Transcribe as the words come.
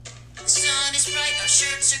is bright, our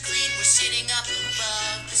shirts are clean, we're sitting up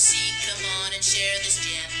above the sea. Come on and share this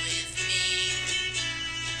jam with me.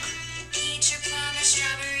 Peach or plum or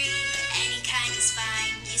strawberry, any kind is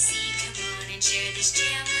fine. You see, come on and share this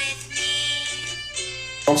jam with me.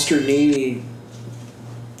 Monster knee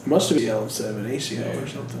must have been ACL instead of an ACL or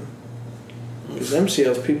something. Because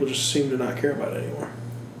MCLs, people just seem to not care about it anymore.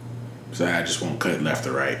 So I just won't cut left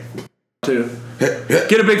or right.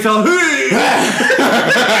 Get a big fella.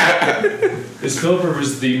 Is Philip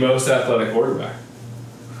Rivers the most athletic quarterback?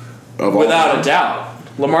 Without a doubt.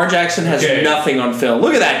 Lamar Jackson has nothing on Phil.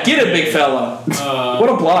 Look at that. Get a big fella. What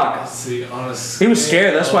a block. Let's see, honestly. He was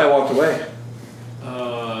scared. That's why I walked away.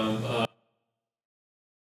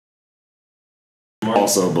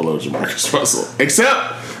 Also below Jamarcus Russell.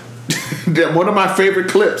 Except that one of my favorite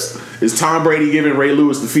clips is Tom Brady giving Ray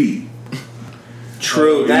Lewis the feed.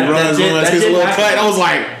 True. That his little cut. I was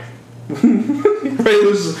like, Ray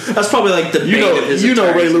Lewis. That's probably like the bane of his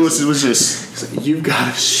Ray Lewis was just, you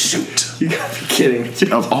gotta shoot. You gotta be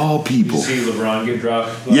kidding. Of all people. You see LeBron get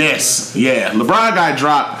dropped? Yes, yeah. LeBron got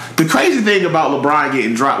dropped. The crazy thing about LeBron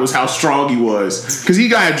getting dropped was how strong he was. Because he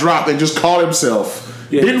got dropped and just caught himself.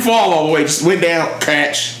 Yeah. Didn't fall all the way, just went down,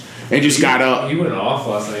 catch, and just got up. He went off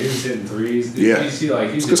last night. He was hitting threes. Yeah. You see,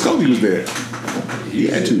 like, because Kobe was there. He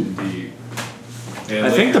had to. I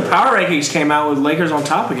think the power rankings came out with Lakers on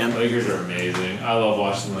top again. Lakers are amazing. I love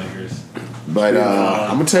watching the Lakers. But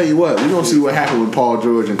I'm going to tell you what. We're going to see what happened with Paul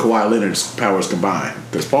George and Kawhi Leonard's powers combined.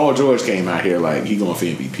 Because Paul George came out here like he going for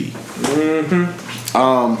MVP.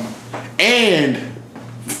 And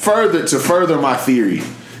to further my theory,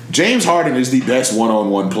 James Harden is the best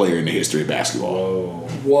one-on-one player in the history of basketball.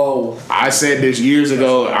 Whoa. I said this years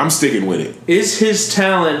ago. I'm sticking with it. Is his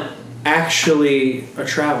talent actually a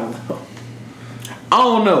travel? I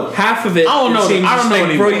don't know. Half of it. I don't know. I don't know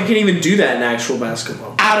anymore. Bro, you can't even do that in actual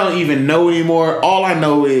basketball. I don't even know anymore. All I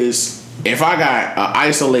know is if I got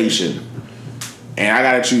isolation and I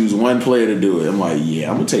got to choose one player to do it, I'm like, yeah,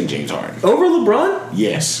 I'm going to take James Harden. Over LeBron?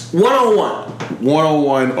 Yes. One-on-one.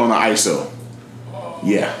 One-on-one on the ISO.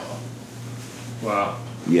 Yeah. Wow.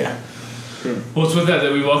 Yeah. Well, it's with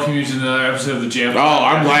that we welcome you to another episode of the Jam. Oh,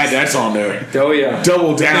 I'm glad that's on there. Oh, yeah.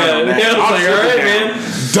 Double down on that. Yeah, I was like, all right, man.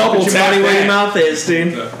 Double tap money where your that. mouth is,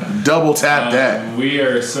 dude. Double tap that. We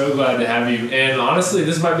are so glad to have you. And honestly,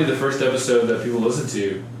 this might be the first episode that people listen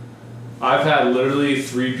to. I've had literally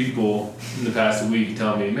 3 people in the past week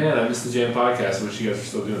tell me, man, I missed the Jam podcast. I wish you guys were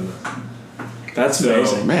still doing this. That's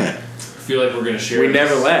amazing. Man. I feel like we're going to share We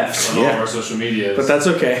never left. on all of our social medias. But that's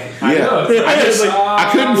okay. Yeah. I couldn't find it.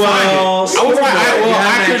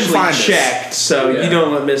 I couldn't find it. Checked, so you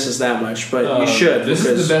don't miss us that much, but you should. This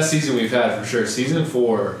is the best season we've had for sure. Season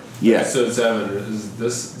 4, episode 7 is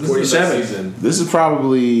this 47. is the best season. This is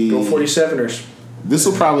probably Go 47ers. This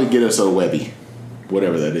will probably get us a Webby,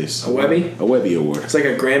 whatever that is. A Webby? A Webby award. It's like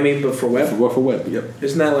a Grammy, but for Web. For Webby. Yep.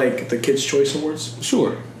 Isn't that like the Kids' Choice Awards?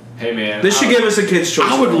 Sure. Hey man, this should give us a Kids' Choice.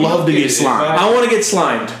 I would love to get slimed. I want to get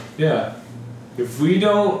slimed. Yeah. If we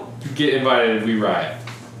don't get invited, we riot.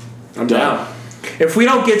 I'm down. If we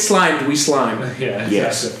don't get slimed, we slime. Yeah.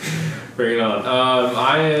 Yes. Bring it on.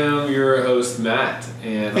 I am your host, Matt,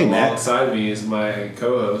 and alongside me is my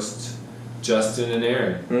co-host, Justin and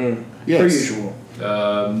Aaron. Yes. Per usual.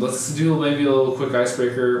 Let's do maybe a little quick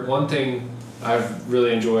icebreaker. One thing I've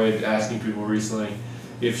really enjoyed asking people recently,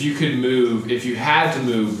 if you had to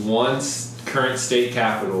move one current state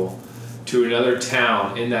capital to another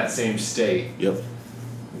town in that same state,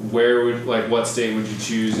 what state would you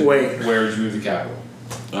choose? And where would you move the capital?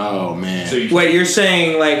 Oh man. So you're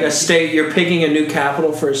saying like a state? You're picking a new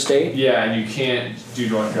capital for a state? Yeah, and you can't do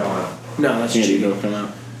North Carolina. No, that's can't cheating. do North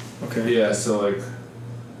Carolina. Okay. Yeah, so like,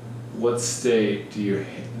 what state do you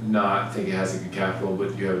not think it has a good capital,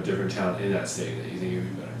 but you have a different town in that state that you think would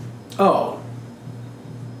be better? Oh.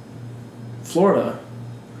 Florida.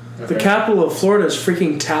 Okay. The capital of Florida is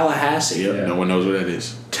freaking Tallahassee. Yep, no one knows where that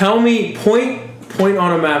is. Tell me, point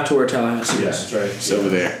on a map to where Tallahassee is. That's right. It's over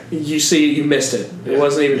there. You see, you missed it. It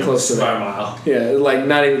wasn't even close to that. By a mile. Yeah, like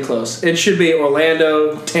not even close. It should be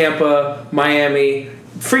Orlando, Tampa, Miami,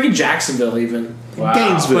 freaking Jacksonville even. Wow.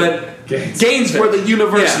 Gainesville. But Gainesville. Where the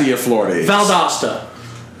University of Florida is. Valdosta.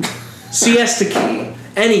 Siesta Key.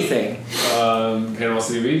 Anything. Panama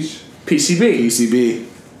City Beach? PCB.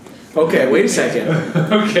 Okay, wait a second.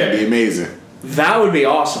 Okay. That'd be amazing. That would be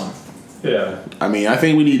awesome. Yeah. I mean, I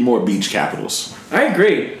think we need more beach capitals. I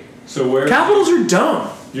agree. So where capitals are dumb.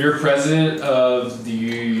 You're president of the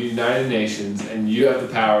United Nations, and you have the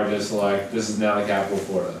power to select. This is now the capital of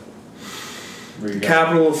Florida. Where you The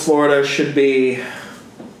capital of Florida should be.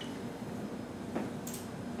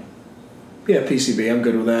 Yeah, PCB. I'm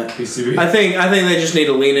good with that. PCB. I think they just need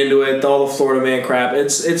to lean into it. All the Florida man crap.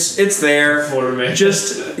 It's there. Florida man.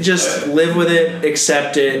 Just live with it.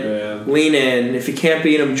 Accept it. Man. Lean in. If you can't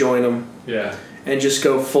beat them, join them. Yeah. And just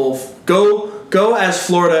go full. Go as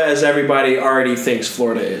Florida as everybody already thinks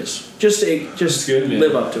Florida is. Just good, man.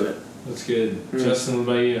 live up to it. That's good. Justin,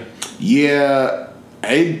 what about you? Yeah,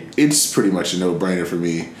 it's pretty much a no-brainer for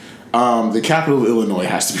me. The capital of Illinois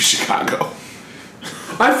has to be Chicago.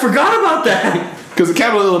 I forgot about that. Because the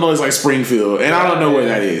capital of Illinois is like Springfield, and I don't know where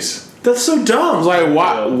that is. That's so I dumb. was like,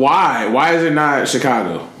 why is it not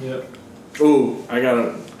Chicago? Yep. Ooh, I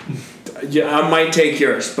gotta. Yeah, I might take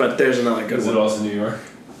yours, but there's another good Is one. it also New York?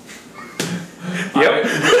 Yep.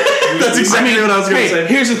 That's exactly what I was gonna say.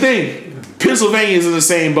 Here's the thing: Pennsylvania's in the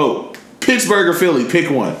same boat. Pittsburgh or Philly,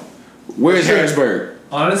 pick one. Where's Harrisburg?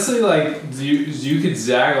 Honestly, like you could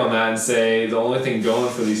zag on that and say the only thing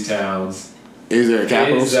going for these towns Is there a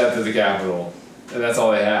capital? is that they're the capital, and that's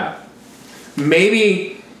all they have.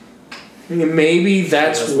 Maybe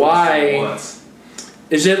that's what why. it wants.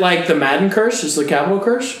 Is it like the Madden curse? Is the capital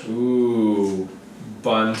curse? Ooh,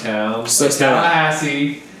 fun towns. So Like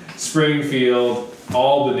Tallahassee, Springfield,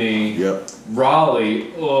 Albany, Yep.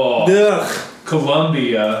 Raleigh, Ugh.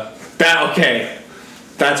 Columbia. Okay.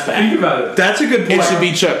 That's bad. Think about it. That's a good point. It should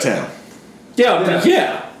be Chucktown.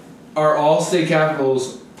 Yeah. Are all state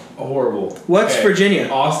capitals horrible? What's Virginia?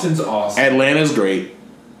 Austin's awesome. Atlanta's great.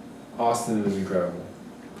 Austin is incredible.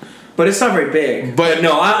 But it's not very big. But-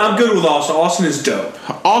 no, I'm good with Austin. Austin is dope.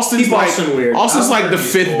 Austin's Keep like Austin weird. Austin's like the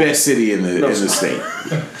Albuquerque's 5th cool. best city in the No, it's not. state.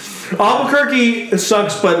 Albuquerque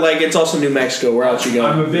sucks, but like it's also New Mexico. Where else you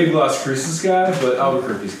I'm going? a big Las Cruces guy, but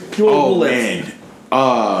Albuquerque's cool. Oh We'll live. man.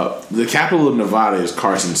 The capital of Nevada is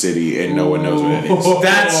Carson City, and no one knows what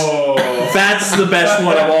that is. That's the best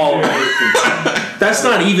one of all. That's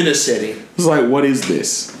not even a city. It's like, what is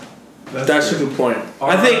this? That's a good point.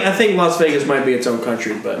 I think Las Vegas might be its own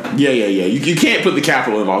country, but Yeah. You can't put the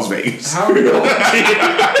capital in Las Vegas. How are you?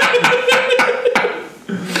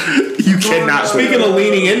 You cannot. speaking of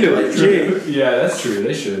leaning into it, gee. Yeah, that's true.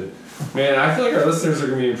 They should. Man, I feel like our listeners are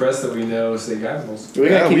gonna be impressed that we know state capitals. We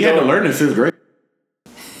gotta keep we had to going. learn in 5th grade.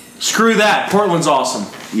 Screw that. Portland's awesome.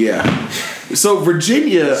 Yeah. So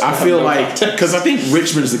Virginia, I feel like, because I think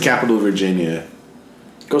Richmond's the capital of Virginia.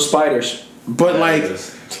 Go Spiders. But like,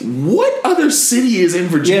 what other city is in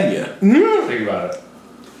Virginia? Think about it.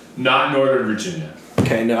 Not Northern Virginia.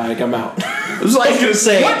 Okay, no, I'm out. It was like, I was gonna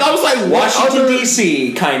say, what? I was like, what Washington other?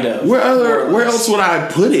 D.C. kind of. Where else would I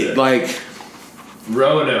put it? Like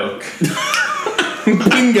Roanoke.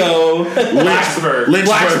 Bingo. Blacksburg.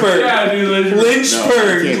 Blacksburg. Yeah, dude.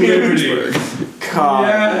 Lynchburg. No, Liberty. God.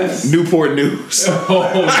 Yes. Newport News.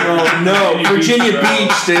 Oh no, Virginia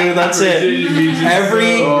Beach, dude. That's Virginia it. Beach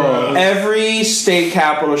is Every state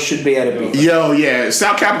capital should be at a beach. Yo, yeah.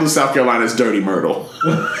 Capital of South Carolina is Dirty Myrtle.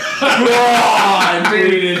 God,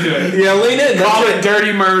 dude. Lean into it. Yeah, lean in. Call That's it it.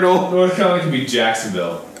 Dirty Myrtle. North Carolina could be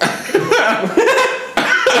Jacksonville.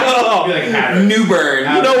 Oh, Be like Hatteras. New Bern.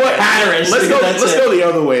 You know what? Hatteras. Let's dude, go. that's Let's it. go the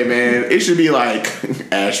other way, man. It should be like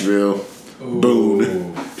Asheville, Boone.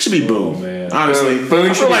 It should be Boone. man. Honestly, Boone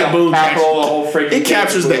I should feel be like the Boone. capital of the whole freaking It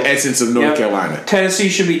captures the thing. essence of North Yep. Carolina. Tennessee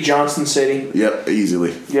should be Johnson City. Yep,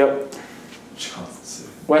 easily. Yep. Johnson City.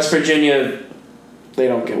 West Virginia, they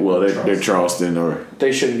don't get Well, one. they're Charleston, or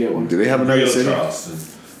They shouldn't get one. do they have another Real city? Charleston.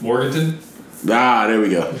 Morganton. Ah, there we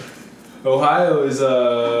go. Ohio is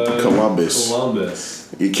Columbus. Columbus.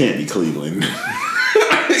 You can't be Cleveland.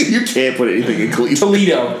 You can't put anything in Cleveland.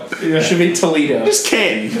 Toledo. Yeah. It should be Toledo. Just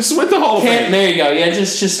can't. Just with the whole Can't, thing. there you go. Yeah,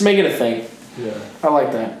 just make it a thing. Yeah. I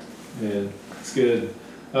like that. Man, it's good.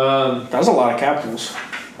 That was a lot of capitals.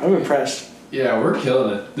 I'm impressed. Yeah, we're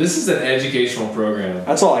killing it. This is an educational program.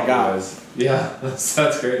 That's all I got. Guys. Yeah,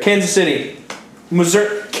 that's great. Kansas City,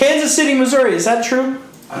 Missouri. Kansas City, Missouri. Is that true?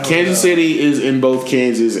 I don't Kansas know. City is in both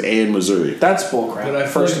Kansas and Missouri. That's bullcrap. But I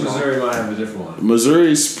feel First like of all. Missouri might have a different one.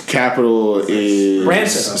 Missouri's capital is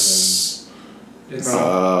Branson. It's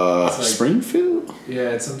Oh. It's like- Springfield.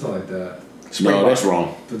 yeah, it's something like that. No, Springbok. that's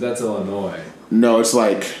wrong. But that's Illinois. No, it's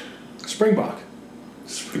like Springbok.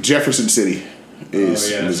 Jefferson City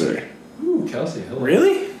is Oh, yeah. Missouri. Ooh, Kelsey Hill.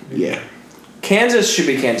 Really? Yeah. Kansas should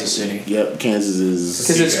be Kansas City. Yep. Kansas is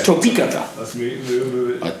Because it's Topeka. Let's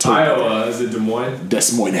move it. A Topeka. Iowa is it Des Moines?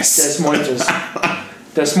 Des Moines. Des Moines is.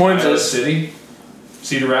 Des Moines Iowa is. City.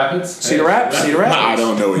 Cedar Rapids. Cedar Rapids. Cedar I Rapids.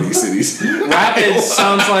 don't know any cities. Rapids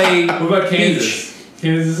sounds like What about Kansas?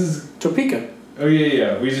 Kansas is. Topeka. Oh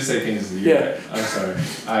yeah. We just say Kansas. You're Yeah. right. I'm sorry.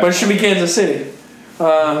 But it should be Kansas City.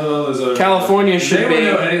 Those other- California Does should anyone be.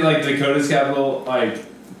 know any like Dakota's capital? Like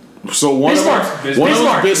So one Bismarck. of them is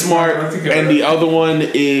Bismarck. Bismarck, North Dakota. and the other one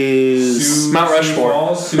is Mount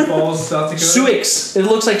Rushmore. Sioux Falls, South Dakota. Suix. It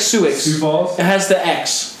looks like Suix. Sioux Falls. It has the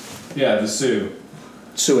X. Yeah, the Sioux.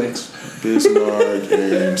 Suix. Bismarck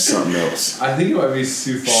and something else. I think it might be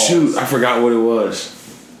Sioux Falls. Shoot, I forgot what it was.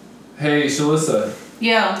 Hey, Shalissa,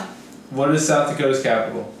 Yo, what is South Dakota's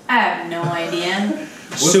capital? I have no idea.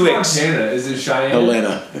 What's Suix. Montana? Is it Cheyenne?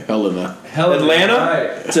 Helena. Atlanta?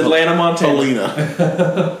 Right. It's Atlanta, Montana.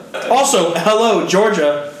 Helena. Also, hello,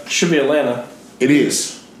 Georgia. Should be Atlanta. It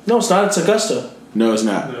is. No, it's not. It's Augusta. No, it's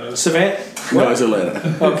not. Savannah? No, it's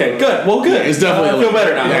Atlanta. Okay, good. Well, good. It's definitely I feel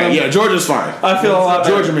Atlanta. better now. Yeah, Georgia's fine. I feel a lot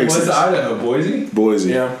better. Georgia makes What's sense. Idaho? Boise? Boise.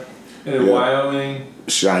 Yeah. And then Yeah. Wyoming?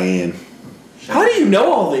 Cheyenne. How do you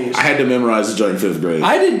know all these? I had to memorize the joint in 5th grade.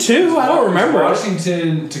 I did too. I don't remember.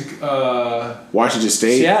 Washington to Washington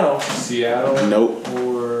State. Seattle. Seattle? Nope.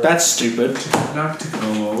 Or That's stupid. not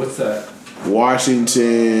Tacoma. What's that?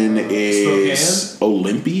 Washington is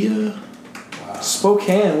Olympia.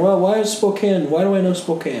 Spokane. Well, why is Spokane? Why do I know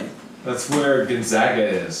Spokane? That's where Gonzaga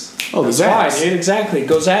is. Oh, the Why, Zags. dude? Exactly.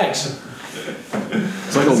 Go Zags. It's like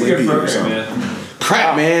That's a good Olympia or program, something. man.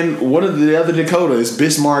 Crap, man. What are the other Dakotas?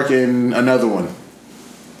 Bismarck and another one.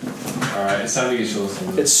 Alright, it's time to get you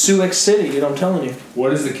listening. It's Sioux City, dude. I'm telling you.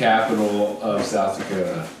 What is the capital of South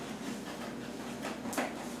Dakota?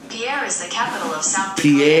 Pierre is the capital of South Dakota.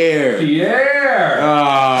 Pierre. Pierre!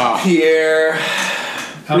 Ah, Pierre.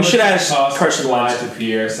 How We much should does it ask cost to Carson fly Wentz. to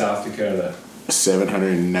Pierre, South Dakota?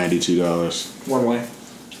 $792. One way.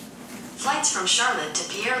 Flights from Charlotte to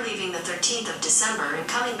Pierre leaving the 13th of December and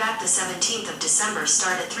coming back the 17th of December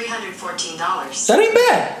start at $314. That ain't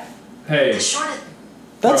bad. Hey, The shortest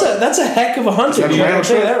That's a heck of a hunting. Is that dude. round I'll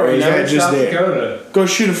tell you trip, that or right is now. that just South there? Dakota. Go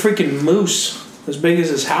shoot a freaking moose as big as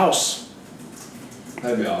his house.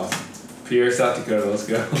 That'd be awesome. Pierre, South Dakota, let's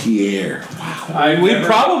go. Pierre. We'd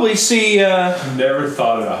probably see Never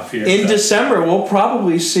thought about Pierre. in South- December. We'll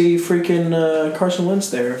probably see freaking Carson Wentz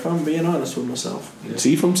there. If I'm being honest with myself. Is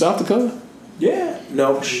he from South Dakota? Yeah.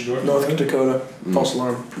 No. North Dakota. False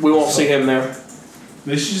alarm. We won't see him there.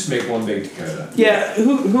 They should just make one big Dakota. Yeah.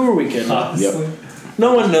 Who are we kidding? Honestly.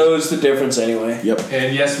 No one knows the difference anyway. Yep.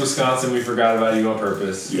 And yes, Wisconsin, we forgot about you on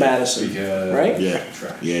purpose. Madison. Because Right? Yeah.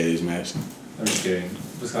 Trash. Yeah, it is Madison. I'm just kidding.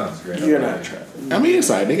 Wisconsin's great. You're not trying. I mean,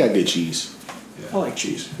 it's alright. They got good cheese. I like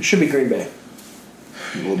cheese. It should be Green Bay.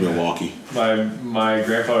 A little Milwaukee. My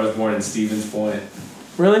grandfather was born in Stevens Point.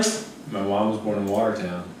 Really? My mom was born in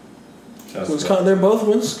Watertown. Wisconsin. They're both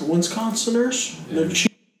Wisconsiners. They're cheese.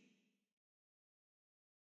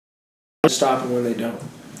 Stopping when they don't.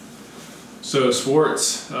 So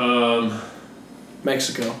sports.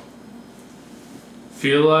 Mexico.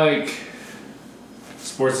 Feel like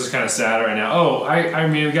sports is kind of sad right now. Oh, I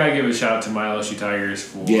mean, we gotta give a shout out to my LSU Tigers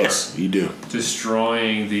for Yes, you do.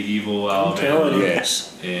 destroying the evil telling Alabama you.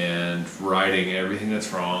 Yes. and righting everything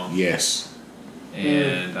that's wrong. Yes.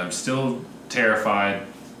 And I'm still terrified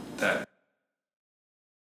that.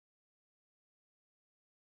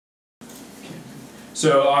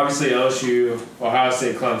 So obviously LSU, Ohio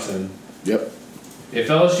State, Clemson. Yep. If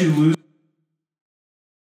LSU loses,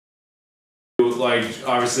 like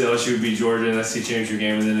obviously LSU would beat Georgia in the SEC championship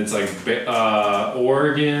game, and then it's like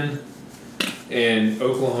Oregon and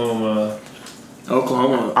Oklahoma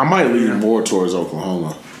Oklahoma I might lean more towards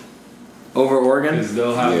Oklahoma. over Oregon. because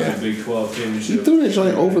they'll have Yeah. the Big 12 He championship. threw that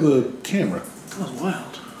joint over the camera. That was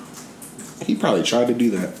wild. He probably tried to do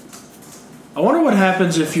that. I wonder what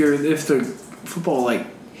happens if the football like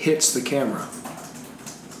hits the camera.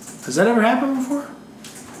 Has that ever happened before?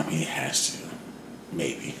 I mean, it has to.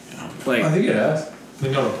 Maybe. I don't know. Like I think it has.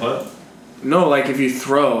 Think on a punt. no, like if you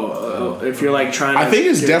throw, if you're like trying to. I think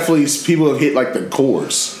it's definitely people have hit like the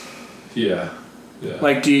cords. Yeah. Yeah.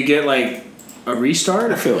 Like, do you get like a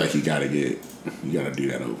restart? I feel like you gotta do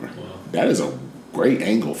that over. That is a great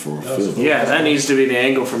angle for a field. Yeah, that needs to be the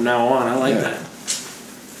angle from now on. I like Yeah. that.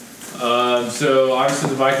 So obviously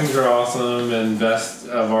the Vikings are awesome and best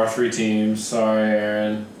of our three teams. Sorry,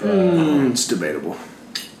 Aaron, but It's debatable.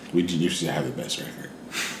 We used to have the best record.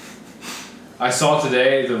 I saw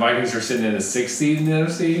today the Vikings are sitting in a 6th seed in the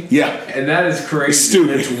NFC. Yeah. And that is crazy. It's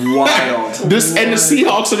stupid. It's wild. And the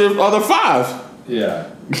Seahawks are the other 5. Yeah.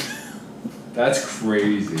 That's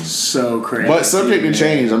crazy. So crazy. But subject to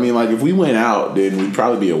change. I mean, like if we went out, then we'd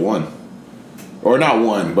probably be a 1. Or not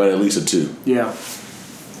 1, but at least a 2. Yeah.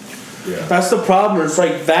 Yeah. That's the problem. It's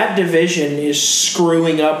like that division is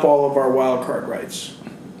screwing up all of our wild card rights.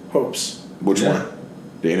 Hopes. Which Yeah. one?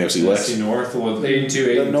 The NFC West. NFC North with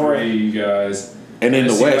 8-2, The North. 8-3, you guys. And then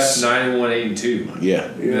the NFC West. 9-1, 8-2. Yeah.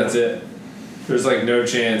 That's it. There's like no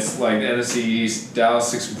chance. Like NFC East,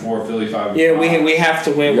 Dallas 6-4, Philly 5-5. Yeah, we have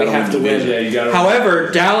to win. You We gotta have to win the win. division. Yeah, you gotta. However,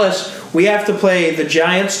 Dallas, we have to play the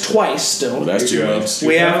Giants twice still. Well, that's There you 2 go. wins.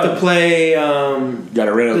 We have to play Got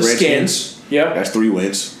to red the Redskins. Skins. Yep. That's 3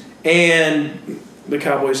 wins. And the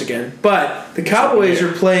Cowboys again. But the Cowboys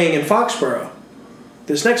are playing in Foxborough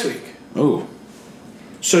this next week. Oh.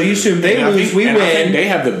 So you assume they And I lose, think- we and I think win. they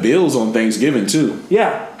have the Bills on Thanksgiving too.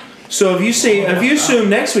 Yeah. So if you assume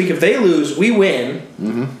next week if they lose, we win.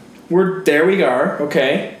 Mm-hmm. There we are.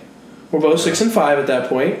 Okay. We're both 6-5 at that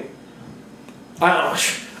point. I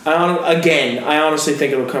honestly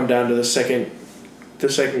think it'll come down to the second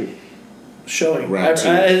showing. Round 2.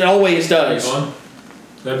 It always That'd be does. fun.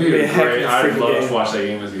 That'd be It'd be a heck of great. a I'd freaking love game. to watch that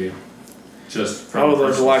game with you. Just I would love to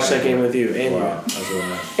personal watch that standpoint. game with you and Wow, that's really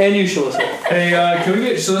nice. you. And you should listen. Hey, can we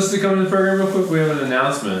get Shalissa to come in the program real quick? We have an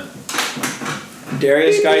announcement.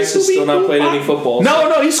 Darius Geis has still not played any football.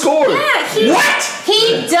 No, he scored. Yeah,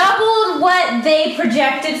 he doubled what they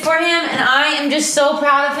projected for him, and I am just so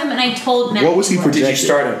proud of him. And I told Matt. What was he Did projected? you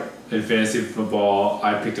start him? In fantasy football,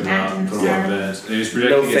 I picked him Matt up and put him didn't on the start. bench. And he was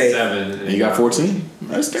projected to get faith. 7. And you got 14.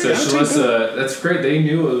 That's good. So I'll take that. Shalissa, that's great. They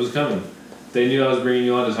knew it was coming. They knew I was bringing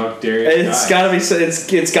you on to talk to Darius. It's got to be. It's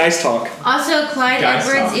Geis talk. Also, Clyde Guys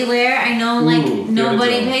Edwards talk. Helaire. I know, like Ooh,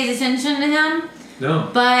 nobody give it to him. pays attention to him, No.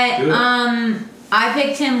 but Do it. I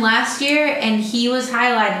picked him last year, and he was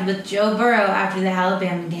highlighted with Joe Burrow after the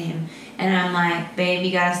Alabama game, and I'm like, babe,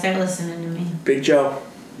 you gotta start listening to me. Big Joe.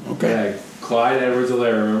 Okay. Yeah, Clyde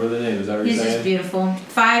Edwards-Helaire. Remember the name? Is that what He's you're just saying? beautiful.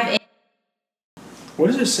 5'8". What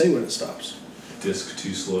does it say when it stops? Disc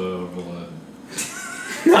too slow. Overload.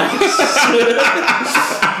 Nice.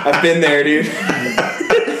 I've been there, dude.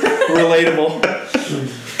 Relatable.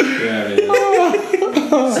 Yeah,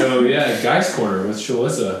 man. So yeah, Guys Corner with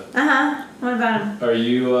Shalissa. What about him?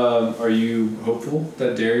 Are you hopeful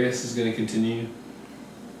that Darius is going to continue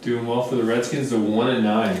doing well for the Redskins? The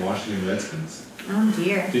 1-9 Washington Redskins. Oh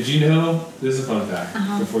dear. Did you know? This is a fun fact.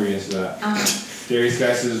 Before you answer that, Darius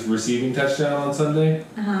Geis' receiving touchdown on Sunday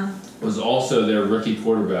was also their rookie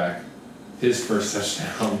quarterback. His first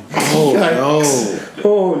touchdown. Oh Yikes.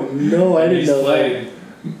 Oh no, I didn't He's know that. played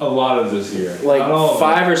a lot of this year. Like Not all of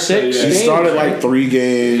 5 it, or 6 but He games, started right? like 3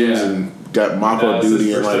 games Yeah. and got Mako That's his duty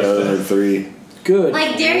in first like touchdown. other 3. Good.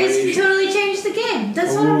 Like Darius can totally change the game.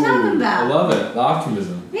 That's what I'm talking I about. love it. The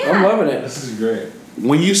optimism. Yeah. I'm loving it. This is great.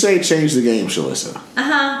 When you say change the game, Shalissa,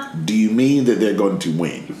 do you mean that they're going to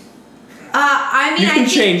win? I mean, You I can think,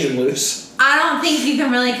 change and lose. I don't think you can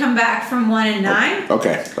really come back from 1-9,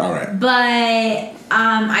 Okay, all right. but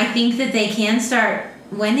I think that they can start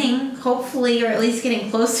winning, hopefully, or at least getting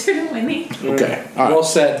closer to winning. Okay, all Well right.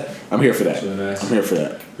 said. I'm here for that. That's really nice. I'm here for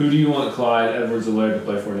that. Who do you want Clyde Edwards-Helaire to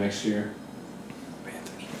play for next year?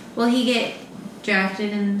 Will he get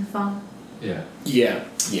drafted in the fall? Yeah. Yeah.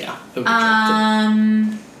 Yeah. He'll be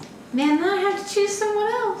drafted. Man, then I have to choose someone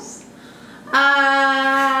else.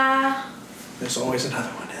 There's always another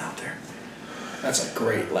one out there. That's a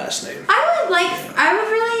great last name. I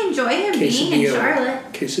would really enjoy him being in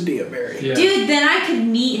Charlotte. Quesadilla Berry. Yeah. Dude, then I could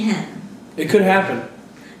meet him. It could happen.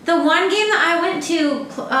 The one game that I went to,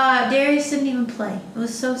 Darius didn't even play. It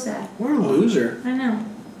was so sad. What a loser. I know.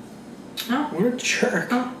 Oh. What a jerk.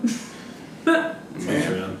 Oh.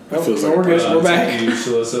 Man. Oh, feels no, like we're good. We're back. Thank you,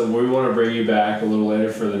 Shalissa. We want to bring you back a little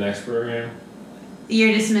later for the next program.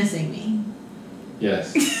 You're dismissing me.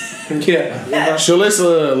 Yes. Yeah.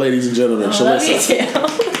 Shalissa, ladies and gentlemen, Love you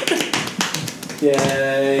Shalissa. too.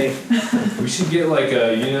 Yay. We should get like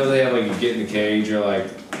a, they have like a get in the cage or like,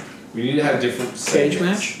 we need to have different Cage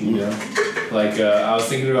segments, match? You know? Like, I was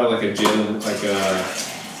thinking about like a gym, like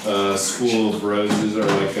a School of Roses or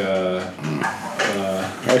like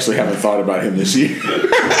I actually haven't thought about him this year.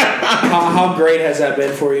 How great has that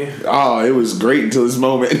been for you? Oh, it was great until this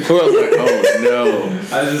moment. I was like, oh no.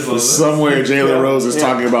 I just love it. Somewhere Jalen Rose is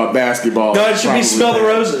talking about basketball. No, it should be Probably Smell the that.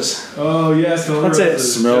 Roses. Oh, yeah, smell the That's it.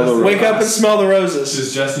 roses. Smell the Justin. Wake up and smell the roses.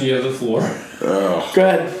 Just Justin, you have the floor. Oh. Go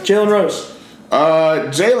ahead. Jalen Rose.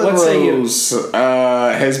 Jalen What say you? Rose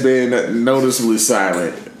has been noticeably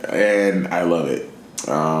silent, and I love it.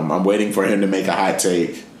 I'm waiting for him to make a hot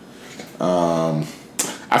take.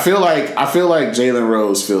 I feel like Jalen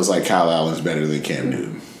Rose feels like Kyle Allen's better than Cam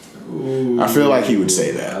Newton. Ooh, I feel like he would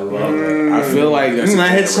say I that. love that. I feel like that's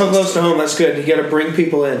That hits so close to home. That's good. You got to bring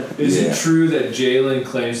people in. Is Yeah. it true that Jalen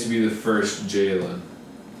claims to be the first Jalen?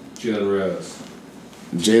 Jalen Rose.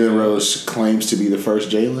 Jalen Rose claims to be the first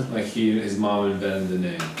Jalen. Like his mom invented the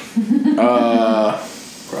name.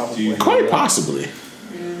 Probably. Quite possibly.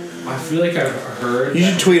 I feel like I've heard You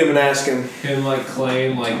should tweet him and ask him. him like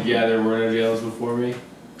claim like there were no Jalens before me,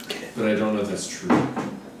 but I don't know if that's true.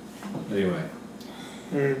 Anyway,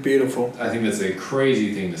 Beautiful. I think that's a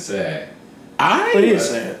crazy thing to say. What do you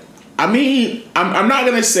say? I mean, I'm not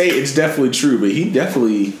gonna say it's definitely true, but he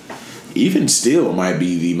definitely, even still, might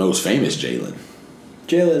be the most famous Jalen.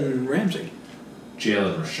 Jalen Ramsey.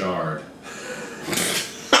 Jalen Richard.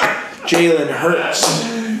 Jalen Hurts.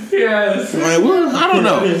 Yes. Like, well, I don't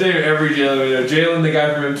know. His name every Jalen we know. Jalen, the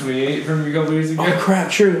guy from M28 from a couple years ago. Oh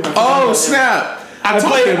crap! True. Oh snap! I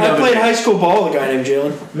played high school ball with a guy named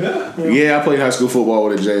Jalen. Yeah, I played high school football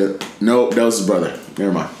with a Jalen. Nope, that was his brother.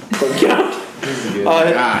 Never mind.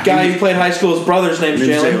 Guy who played high school, his brother's name's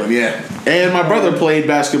Jalen. Yeah, and my brother played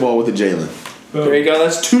basketball with a Jalen. There you go.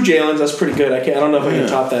 That's 2 Jalens. That's pretty good. I don't know if I can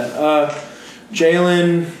top that.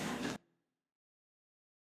 Jalen.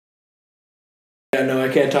 Yeah, no, I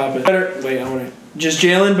can't top it. Just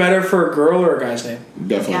Jalen better for a girl or a guy's name?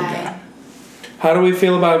 Definitely a guy. How do we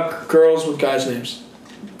feel about girls with guys' names?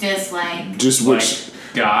 Dislike. Just which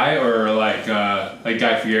Guy or like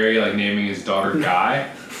Guy Fieri naming his daughter Guy.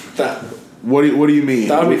 That what do you mean?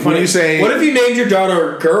 That would be funny. What do you say? What if you named your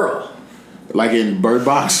daughter girl? Like in Bird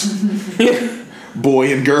Box?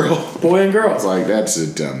 Boy and girl. Boy and girl. It's like that's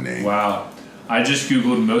a dumb name. Wow. I just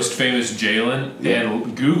googled most famous Jalen,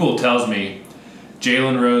 and Google tells me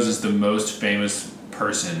Jalen Rose is the most famous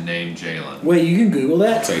person named Jalen. Wait, you can Google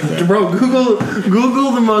that? I'll take that. Bro,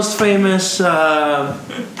 Google the most famous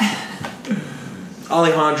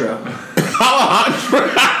Alejandro.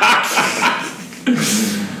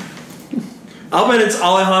 I'll bet it's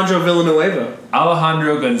Alejandro Villanueva.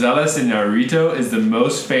 Alejandro Gonzalez Inarritu is the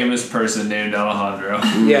most famous person named Alejandro.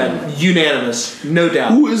 Yeah, unanimous. No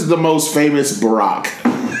doubt. Who is the most famous Barack?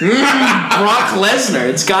 Brock Lesnar.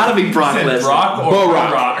 It's gotta be Brock Lesnar. Brock or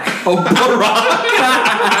Barack? Oh, Barack.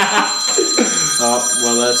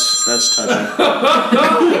 Well, that's touching.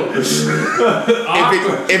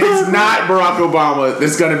 If it's not Barack Obama,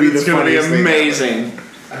 it's gonna be the funniest thing. Amazing.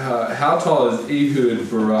 How tall is Ehud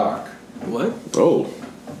Barak? What? Oh.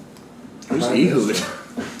 Who's Ehud?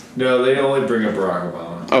 No, they only bring up Barack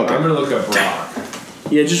Obama. Okay. I'm gonna look up Brock.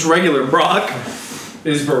 Yeah, just regular Brock.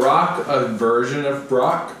 Is Barack a version of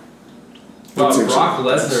Brock? Well, Brock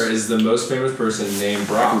Lesnar is the most famous person named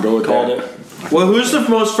Brock. Go with Called that. it. Well, who's the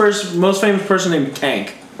most famous person named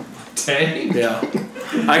Tank? Tank? Yeah.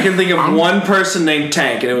 I can think of one person named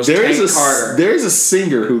Tank, and it was Tank Carter. There is a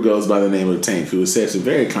singer who goes by the name of Tank who has said some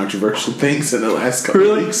very controversial things in the last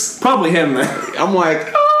couple of weeks. Probably him, then. I'm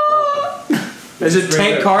like, Is it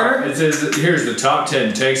Tank Carter? It says, here's the top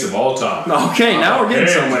 10 tanks of all time. Okay, now we're getting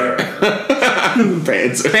somewhere.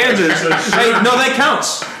 Panzer. Hey, no, that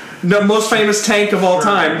counts. The most famous tank of all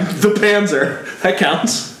time, the Panzer. That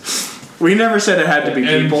counts. We never said it had to be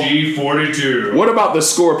people. MG42. What about the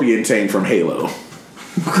Scorpion tank from Halo?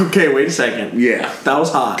 Okay, wait a second. Yeah. That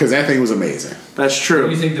was hot. Because that thing was amazing. That's Who do true.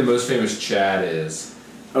 you think the most famous Chad is?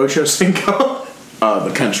 Ocho Cinco.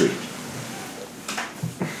 The country.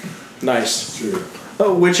 Nice. True.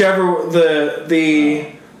 Whichever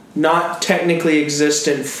the not technically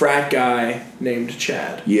existent frat guy named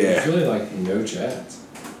Chad. There's Yeah. really no Chads.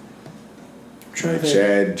 Trying to think.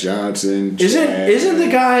 Chad Johnson. Isn't the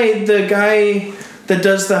guy that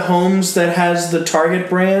does the homes that has the Target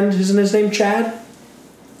brand? Isn't his name Chad?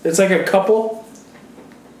 It's like a couple.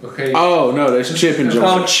 Okay. Oh, no, there's Chip and Oh,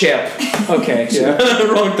 Joanna. Chip. Okay, yeah,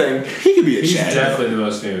 wrong thing. He could be a He's Chad. definitely the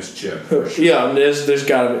most famous Chip. For sure. Yeah, there's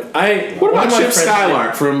gotta be. What one about of my Chip friends-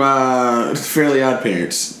 Skylark from Fairly Odd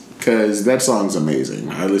Parents? Because that song's amazing.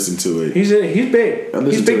 I listen to it. He's big. I He's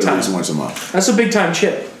listen to big it at time. least once a month. That's a big time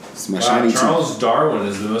Chip. It's my shiny Charles Darwin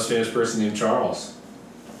is the most famous person named Charles.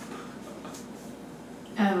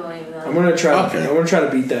 I believe that. I'm gonna try. Okay. I'm gonna try to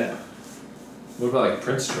beat that. What about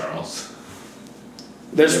Prince Charles?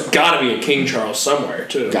 There's gotta be a King Charles somewhere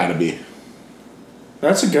too. tooth. Gotta be.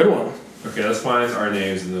 That's a good one. Okay, let's find our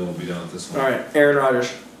names and then we'll be done with this one. All right, Aaron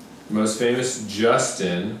Rodgers. Most famous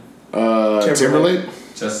Justin. Timberlake?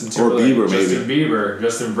 Justin Or Timberlake. Bieber, Justin Bieber.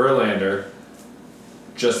 Justin Verlander.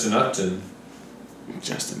 Justin Upton.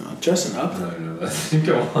 Justin Upton. Justin I Upton. don't know that.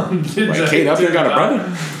 Go on. Wait, Kate Upton got a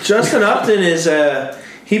brother? Justin Upton is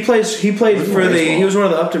he played for the he was one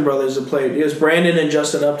of the Upton brothers that played. He was Brandon and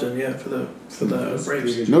Justin Upton, yeah, for the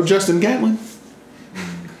Braves. No Justin Gatlin?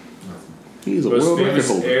 He's a Most world record famous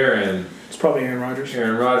holder. Aaron. It's probably Aaron Rodgers.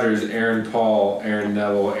 Aaron Rodgers, Aaron Paul, Aaron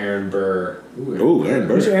Neville, Aaron Burr. Ooh, Aaron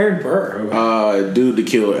Who's Burr. Aaron Burr? Dude to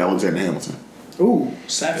kill Alexander Hamilton. Ooh,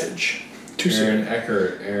 savage. Too Aaron soon.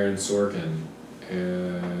 Eckert, Aaron Sorkin,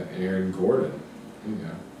 Aaron Gordon. There you go.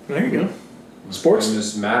 There you go. Sports.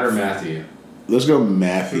 Famous Matt or Matthew. Let's go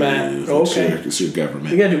Matthew. Matt, Let's okay. It's your government.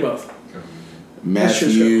 You gotta do both.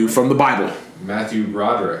 Matthew from the Bible. Matthew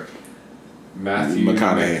Broderick. Matthew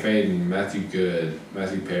McConaughey. McFadden, Matthew Good,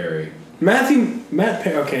 Matthew Perry, Matt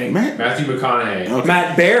Perry. Okay. Matthew McConaughey, Okay.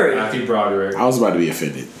 Matt Berry. Matthew Broderick. I was about to be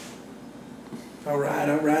offended. All right.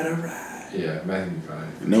 Yeah, Matthew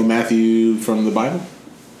McConaughey. No Matthew from the Bible?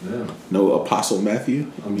 No. No Apostle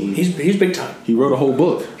Matthew? I mean, He's big time. he wrote a whole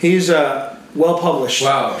book. He's well published.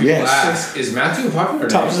 Wow. People Yes. ask, is Matthew a popular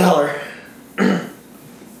Top name? seller.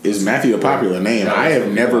 Is Matthew a popular name? Yeah, I that's have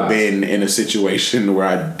what never people ask. been in a situation where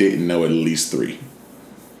I didn't know at least 3.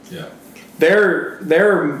 Yeah. They're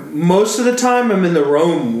most of the time I'm in the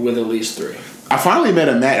room with at least 3. I finally met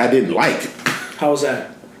a Matt I didn't like. How was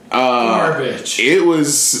that? Garbage. It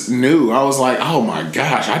was new. I was like, oh my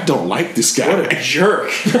gosh, I don't like this guy. What a jerk.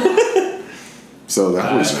 So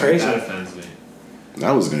that was crazy. That offends me.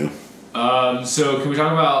 That was new. So can we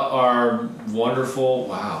talk about our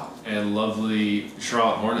wonderful, and lovely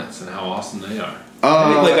Charlotte Hornets and how awesome they are?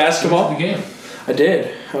 Did you play The basketball? game. I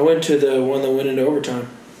did. I went to the one that went into overtime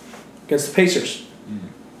against the Pacers.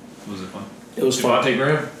 Was it fun? It was fun. Devontae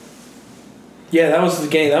Graham. Yeah, that was the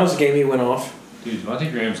game. That was the game he went off. Dude,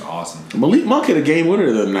 Devontae Graham's awesome. Malik Monk hit a game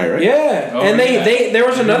winner the other night, right? Yeah, Oh, and yeah. they there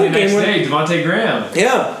was And another then the game next where day, Devontae Graham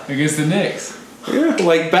yeah, against the Knicks.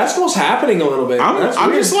 like basketball's happening a little bit. That's I'm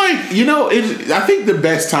weird. just like, I think the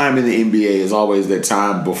best time in the NBA is always that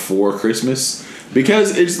time before Christmas.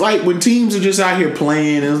 Because it's like when teams are just out here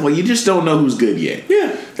playing, and it's like you just don't know who's good yet.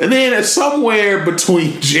 Yeah. And then somewhere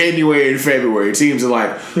between January and February, teams are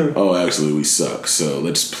like, oh, actually, we suck, so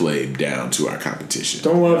let's play down to our competition.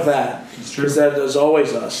 Don't love that. It's true. Because that is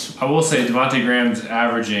always us. I will say Devontae Graham's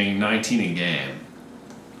averaging 19 a game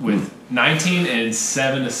with 19 and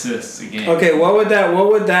 7 assists a game. Okay, what would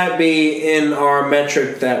that be in our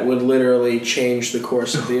metric that would literally change the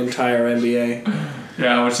course of the entire NBA?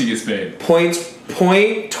 Yeah, how much he gets paid?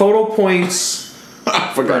 Total points,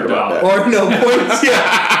 I forgot about that. or no points?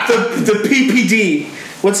 Yeah, the PPD.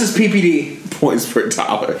 What's his PPD? Points per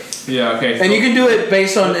dollar. Yeah, okay. And you can do it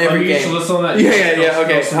based on every You should game. listen on that. Yeah,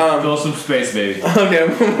 okay. Fill some space, baby. Okay,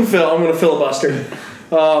 I'm gonna filibuster.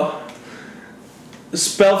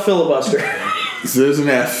 Spell filibuster. So there's an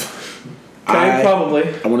F. Okay, probably.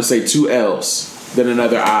 I want to say 2 L's, then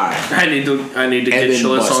another I. I need to And get then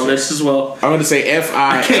Shillis Buster. on this as well. I'm going to say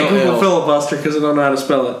I can't Google F-I-L-L. filibuster because I don't know how to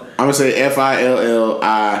spell it. I'm going to say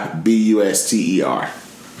F-I-L-L-I-B-U-S-T-E-R.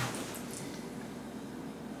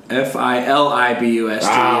 Filibuster.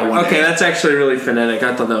 Ah, Okay, that's actually really phonetic.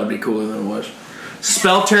 I thought that would be cooler than it was.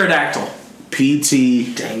 Spell pterodactyl.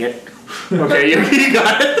 P-T, Dang it. Okay, you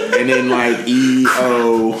got it. and then like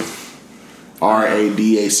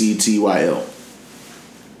E-O-R-A-D-A-C-T-Y-L.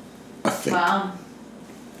 I think. Wow.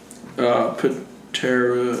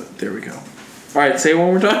 There we go. All right, say it one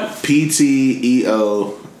more time.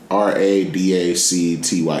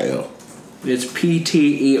 P-T-E-O-R-A-D-A-C-T-Y-L. It's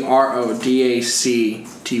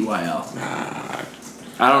PTERODACTYL.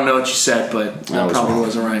 I don't know what you said, but that was probably wrong.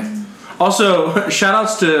 wasn't right. Also, shout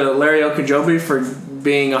outs to Larry Okunjobi for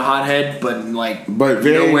being a hothead, but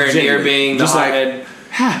very nowhere near genuine. being the Just like,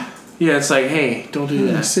 hothead. Yeah, it's like, hey, don't do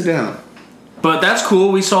that. Sit down. But that's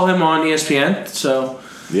cool. We saw him on ESPN, so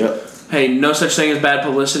Yep. hey, no such thing as bad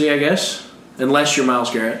publicity, I guess, unless you're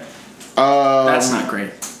Myles Garrett. That's not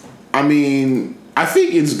great I mean, I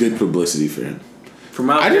think it's good publicity for him. for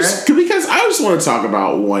Myles Garrett. Because I just want to talk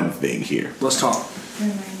about one thing here. Let's talk.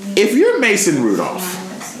 If you're Mason Rudolph,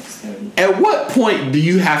 at what point do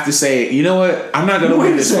you have to say, you know what, I'm not going to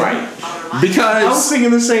win this fight? I was Because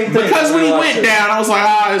thinking the same thing. Because when he went down, I was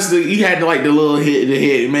like, he had the little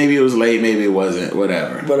hit. Maybe it was late, maybe it wasn't.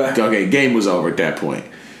 Whatever. But, okay, game was over at that point.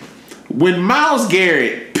 When Myles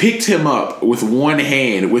Garrett picked him up with one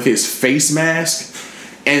hand with his face mask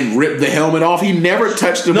and ripped the helmet off, he never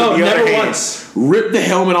touched him No, with the other never hand. once. Ripped the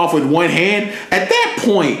helmet off with one hand. At that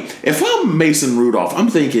point, if I'm Mason Rudolph, I'm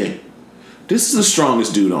thinking, this is the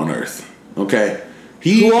strongest dude on earth. Okay?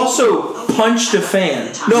 Who also punched a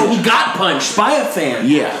fan. No, he got punched by a fan.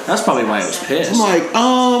 Yeah. That's probably why he was pissed. I'm like,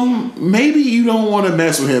 maybe you don't want to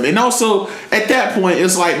mess with him. And also, at that point,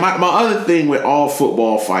 it's like my other thing with all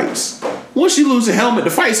football fights. Once you lose a helmet, the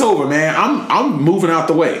fight's over, man. I'm moving out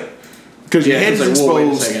the way. Because your head's it's like, whoa, wait a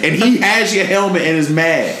exposed, second. and he has your helmet and is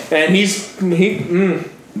mad. And The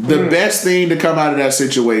best thing to come out of that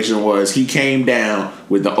situation was he came down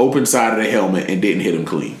with the open side of the helmet and didn't hit him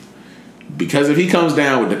clean. Because if he comes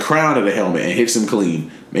down with the crown of the helmet and hits him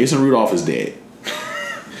clean, Mason Rudolph is dead.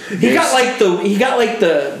 he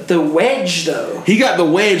got the wedge though. He got the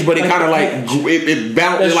wedge, but it Like kind of the like edge. it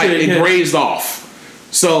bounced, That shit hit. it grazed off.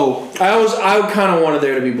 So I kind of wanted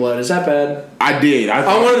there to be blood. Is that bad? I did.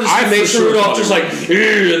 I wanted to see Mason Rudolph just like, and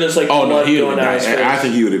there's like oh no, blood he going would down his have. face. I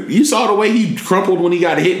think he would have. You saw the way he crumpled when he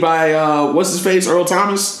got hit by what's his face, Earl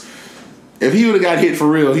Thomas. If he would have got hit for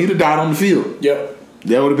real, he'd have died on the field. Yep.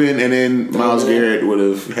 That would have been, and then Myles Garrett would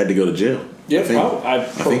have had to go to jail. Yep. I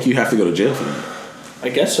think you have to go to jail for that. I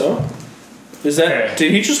guess so. Is that? Okay.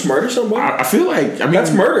 Did he just murder somebody? I feel like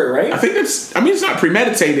That's murder, right? I think that's. I mean, it's not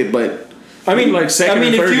premeditated, but I mean, like second or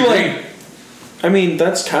if third you degree. like, I mean,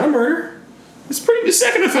 that's kind of murder. It's pretty good.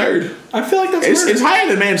 Second or third. I feel like that's murder. It's higher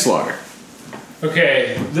than manslaughter.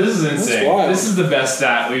 Okay, this is insane. wild. This is the best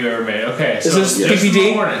stat we've ever made. Okay, Is so this just in PPD?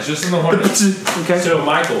 the Hornets. Just in the Hornets. Okay. So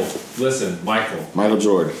Michael, listen, Michael. Michael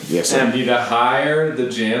Jordan. Yes, sir. You need to hire the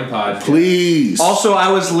Jam Podcast. Please. Also, I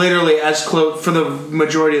was literally as close for the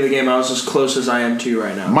majority of the game. I was as close as I am to you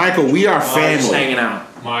right now. Michael, we are I was just family. hanging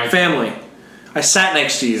out. Michael. Family. I sat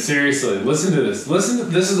next to you. Seriously, listen to this.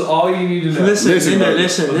 This is all you need to know.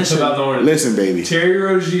 Listen. About the Hornets. Listen, baby. Terry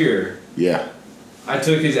Rozier. Yeah. I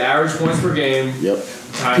took his average points per game. Yep.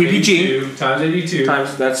 Times PPG. times 82.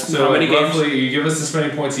 Times that's So how many games? roughly, you give us this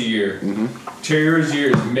many points a year. Mm-hmm. Terry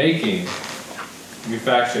Rozier is making. Let me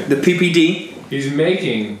fact check. The PPD. He's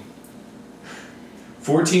making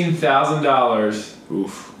 $14,000.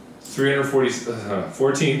 Oof.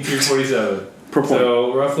 347 Per point.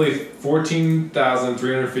 So roughly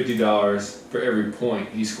 $14,350 for every point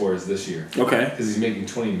he scores this year Okay. because he's making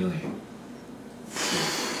 $20 million.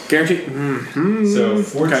 Guaranteed. So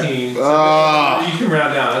 14. So you can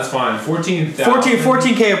round down. That's fine.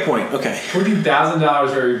 14K a point. Okay.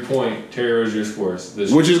 $14,000 for every point Terry Rozier scores this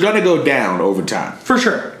year. Which is going to go down over time For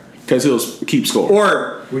sure. because he'll keep scoring.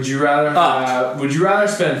 Or Would you rather? Would you rather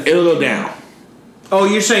spend? It'll go down. oh,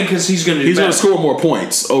 you're saying because he's going to do He's going better. to score more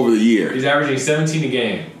points over the year. He's averaging 17 a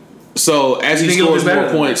game. So as You he think he'll scores do better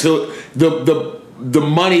more than points, the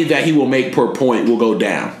money that he will make per point will go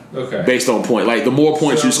down. Okay. Based on point, like the more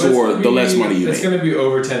points So you score, it's the less money you It's make. going to be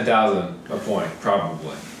over 10,000 a point,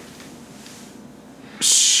 probably.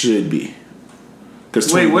 Should be.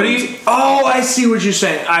 Wait, what do you? Oh, I see what you're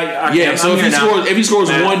saying. Yeah. So if he scores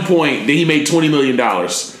Math. 1 point, then he made $20 million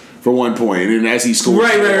for 1 point, and then as he scores,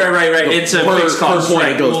 Right. It's a fixed cost. Per point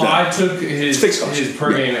Right. it goes Well, down. I took his fixed cost.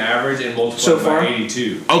 per game average and multiplied So it far? by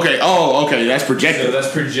 82. Okay. Oh, okay. That's So projected.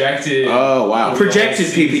 that's projected. Oh, wow. over the Projected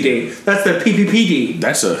whole season. PPD. That's the PPPD.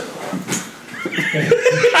 That's a.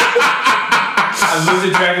 I'm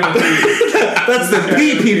losing track of the P's. That's the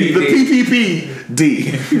PPPD. The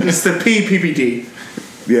PPPD. It's the PPPD.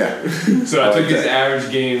 Yeah. So I took his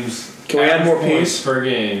average games. Can we add average more points P's? per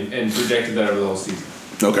game and projected that over the whole season?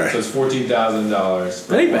 So Okay. it's $14,000.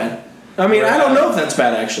 That ain't bad. I mean, I don't know if that's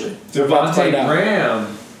bad actually. We're about to Devontae find out.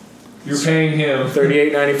 Graham, you're paying him.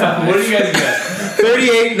 $38.95. What do you guys guess?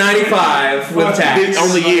 $38.95 with tax. On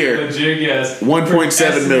the year. Legit guess.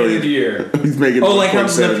 1.7 million. Year. He's making. Oh, like how the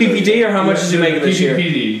 1.7 million. PPD or how much is he making this year?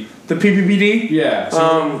 PPPD. The PPPD? Yeah. So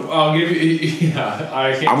I'll give you. Yeah.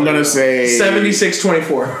 I can't. I'm gonna say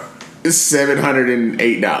 $76.24.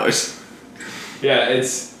 $708. Yeah.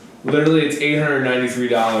 It's literally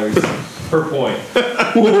 $893 per point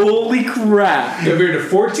Holy crap! compared to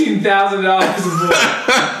 $14,000 a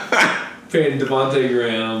point. Paying Devontae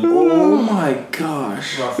Graham Oh my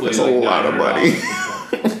gosh! roughly That's a like lot of money.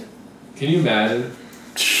 $900 per point. Can you imagine?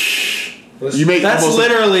 You make That's almost.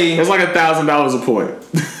 literally It's like $1,000 a point.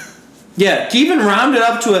 yeah. Even round it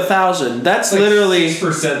up to 1,000. That's like literally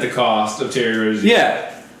 6% the cost of Terry Rozier. yeah.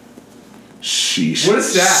 Sheesh. What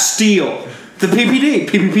is that? Steal the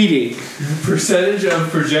PPPD. Percentage of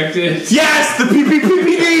projected. Yes, the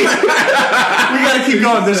PPPD. We gotta keep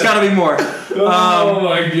going. There's gotta be more. Oh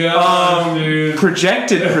my god, dude.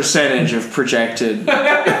 Projected percentage of projected.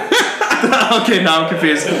 Okay, now I'm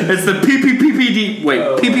confused. It's the PPPPD. Wait,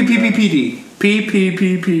 PPPPD.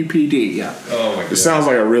 PPPPD. Yeah. Oh my god. It sounds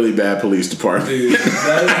like a really bad police department. Dude,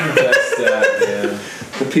 that is the best stat, man.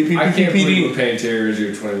 The I can't believe we're PPPPD. paying Terry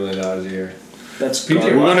Rozier $20 million a year. That's PJ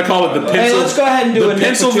garbage. We're gonna call it the Hey, let's go ahead and do the a Nick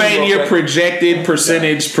Batum real Pennsylvania quick. projected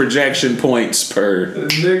percentage projection points per. Nick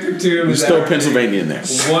Batum There's is still averaging Pennsylvania in there.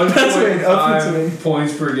 Pennsylvania. 1.5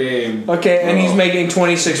 points per game. Okay, and he's making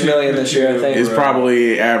 $26 million this year, I think. It's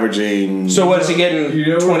probably averaging. So what is he getting?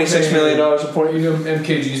 You know we're $26 paying- million a point. You know,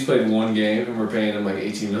 MKG's played one game and we're paying him like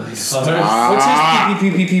 $18 million. What's his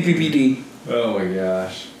PPPPPD? Oh my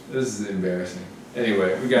gosh. This is embarrassing.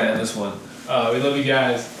 Anyway, we gotta end this one. We love you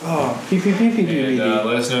guys. Oh, And PPPPPD.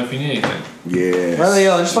 let us know if you need anything. Yes. Well,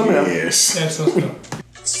 yeah, just let me know. Yes. Yeah, so let's go.